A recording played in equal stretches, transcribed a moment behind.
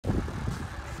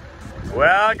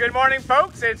Well, good morning,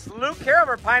 folks. It's Luke here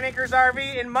over at Pine Acres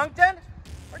RV in Moncton.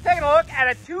 We're taking a look at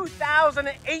a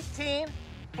 2018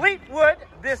 Fleetwood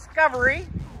Discovery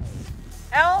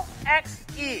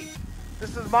LXE.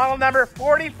 This is model number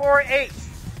 44H.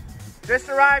 This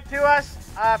arrived to us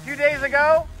a few days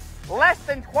ago. Less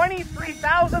than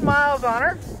 23,000 miles on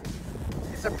her.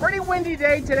 It's a pretty windy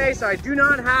day today, so I do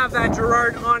not have that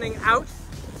Girard awning out.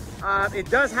 It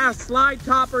does have slide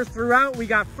toppers throughout. We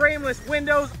got frameless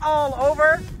windows all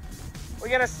over. We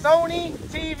got a Sony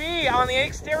TV on the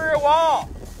exterior wall.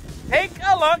 Take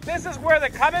a look. This is where the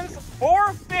Cummins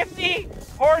 450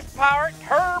 horsepower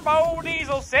turbo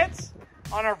diesel sits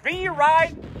on a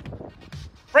V-Ride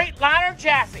Freightliner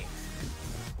chassis.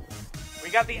 We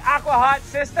got the Aqua Hot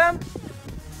system.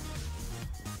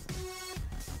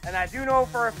 And I do know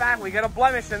for a fact we got a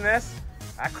blemish in this.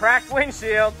 A cracked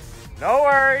windshield. No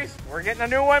worries, we're getting a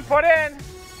new one put in.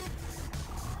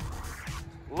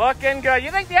 Looking good. You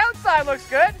think the outside looks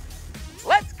good?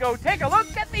 Let's go take a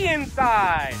look at the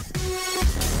inside.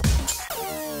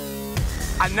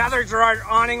 Another Girard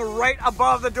awning right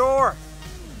above the door.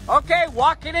 Okay,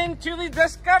 walking into the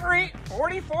Discovery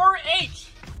 44H.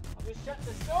 I'll just shut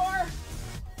this door.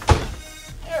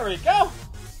 There we go.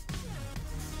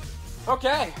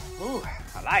 Okay, ooh,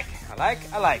 I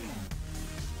like.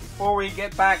 Before we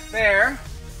get back there,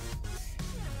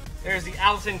 there's the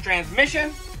Allison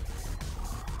transmission.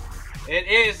 It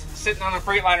is sitting on a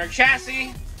Freightliner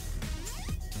chassis.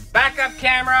 Backup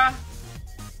camera.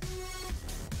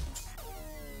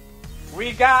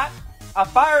 We got a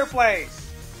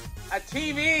fireplace, a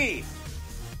TV,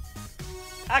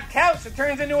 a couch that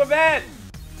turns into a bed.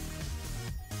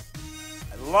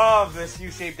 I love this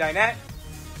U-shaped dinette.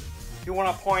 Do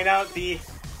want to point out the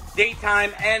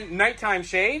daytime and nighttime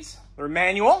shades. They're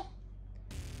manual.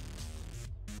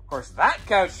 Of course, that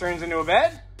couch turns into a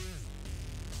bed.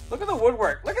 Look at the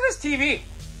woodwork. Look at this TV.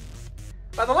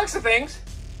 By the looks of things,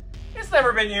 it's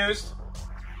never been used.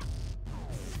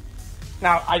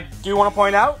 Now, I do want to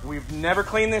point out, we've never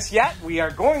cleaned this yet. We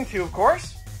are going to, of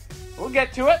course. We'll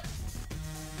get to it.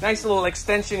 Nice little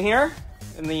extension here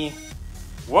in the...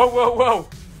 Whoa.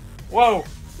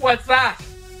 What's that?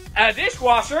 A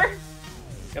dishwasher.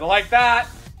 Gonna like that.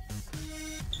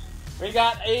 We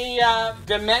got a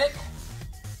Dometic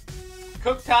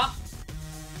cooktop.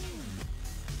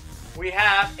 We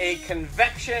have a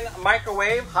Convection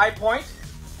Microwave high point.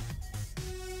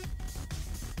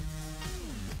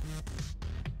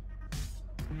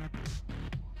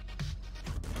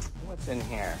 What's in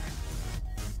here?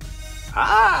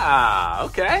 Ah,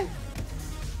 okay.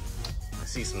 I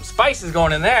see some spices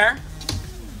going in there.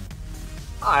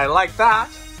 I like that.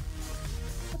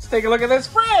 Let's take a look at this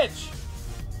fridge.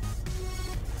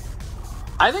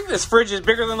 I think this fridge is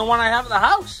bigger than the one I have in the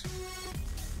house.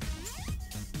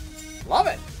 Love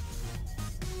it.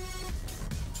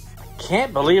 I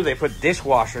can't believe they put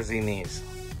dishwashers in these.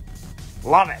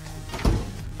 Love it.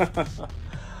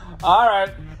 All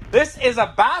right. This is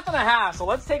a bath and a half, so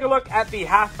let's take a look at the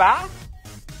half bath.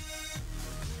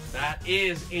 That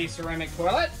is a ceramic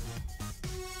toilet.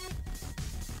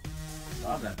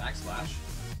 Love that backsplash.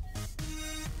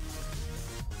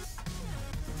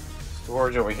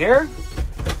 Storage over here.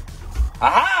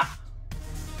 Aha!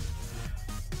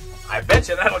 I bet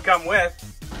you that'll come with.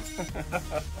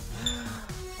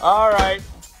 All right.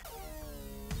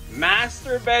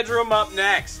 Master bedroom up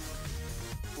next.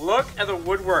 Look at the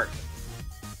woodwork.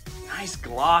 Nice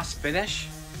gloss finish.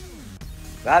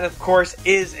 That, of course,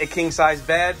 is a king-size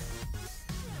bed.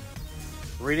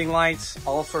 Reading lights,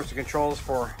 all sorts of controls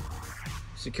for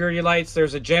security lights.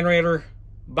 There's a generator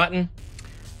button,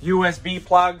 USB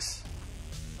plugs.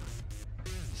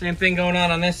 Same thing going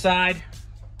on this side.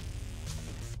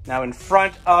 Now in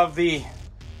front of the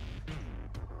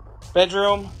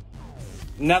bedroom,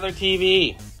 another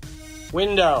TV,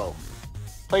 window,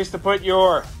 place to put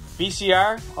your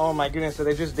VCR. Oh my goodness, did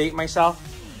I just date myself?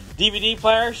 DVD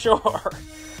player, sure.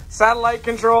 Satellite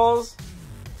controls,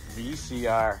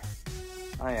 VCR.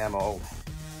 I am old.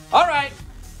 All right.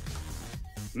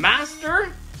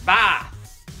 Master bath.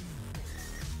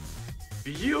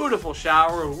 Beautiful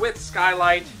shower with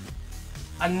skylight.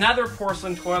 Another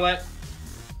porcelain toilet.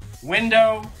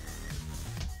 Window.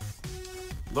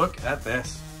 Look at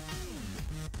this.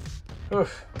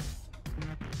 Oof.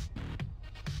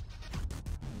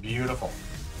 Beautiful.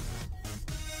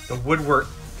 The woodwork,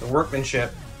 the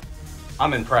workmanship,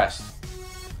 I'm impressed.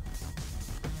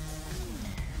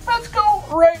 Let's go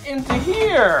right into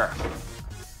here.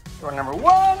 Door number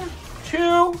 1,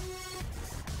 2.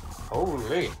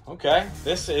 Holy, okay.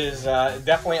 This is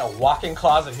definitely a walk-in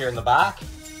closet here in the back.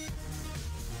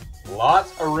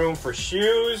 Lots of room for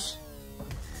shoes,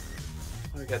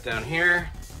 we got down here?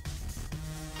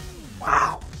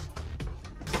 Wow.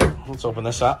 Let's open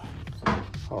this up.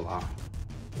 Hold on.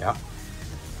 Yep.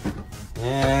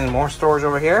 And more storage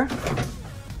over here.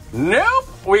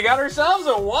 Nope. We got ourselves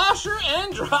a washer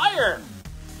and dryer.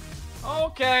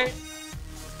 Okay.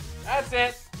 That's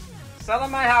it. Selling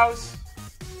my house.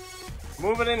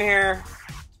 Moving in here.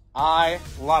 I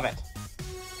love it.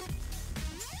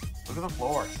 Look at the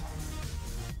floors.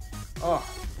 Oh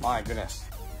my goodness.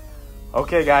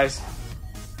 Okay guys,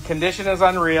 condition is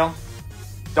unreal.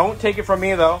 Don't take it from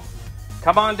me though.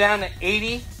 Come on down to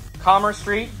 80 Commerce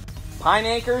Street, Pine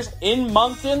Acres in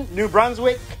Moncton, New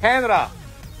Brunswick, Canada.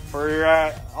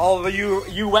 For all of you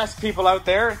US people out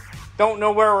there, don't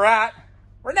know where we're at.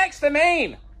 We're next to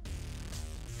Maine.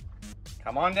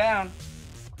 Come on down.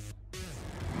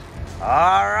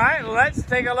 All right, let's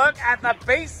take a look at the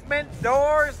basement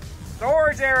doors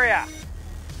storage area.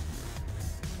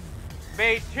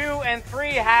 Bay 2 and 3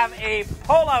 have a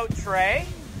pull-out tray.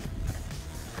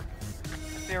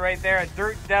 See right there, a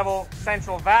Dirt Devil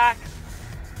central vac.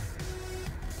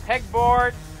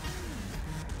 Pegboard.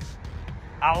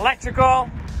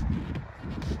 Electrical.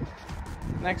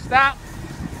 Next up.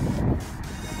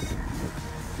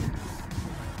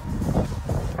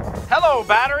 Hello,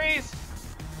 batteries.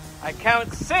 I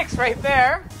count 6 right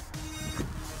there.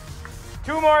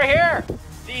 2 more here.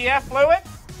 DEF fluid.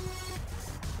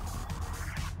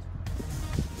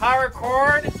 Power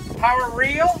cord, power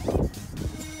reel.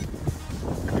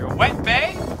 Your wet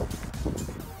bay.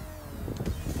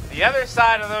 The other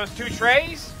side of those 2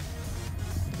 trays.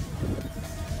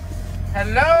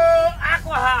 Hello,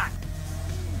 Aqua Hot.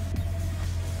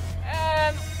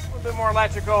 And a little bit more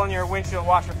electrical in your windshield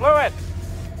washer fluid.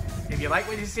 If you like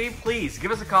what you see, please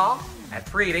give us a call at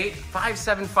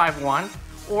 388-5751,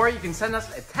 or you can send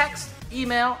us a text,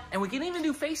 email, and we can even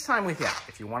do FaceTime with you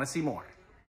if you want to see more.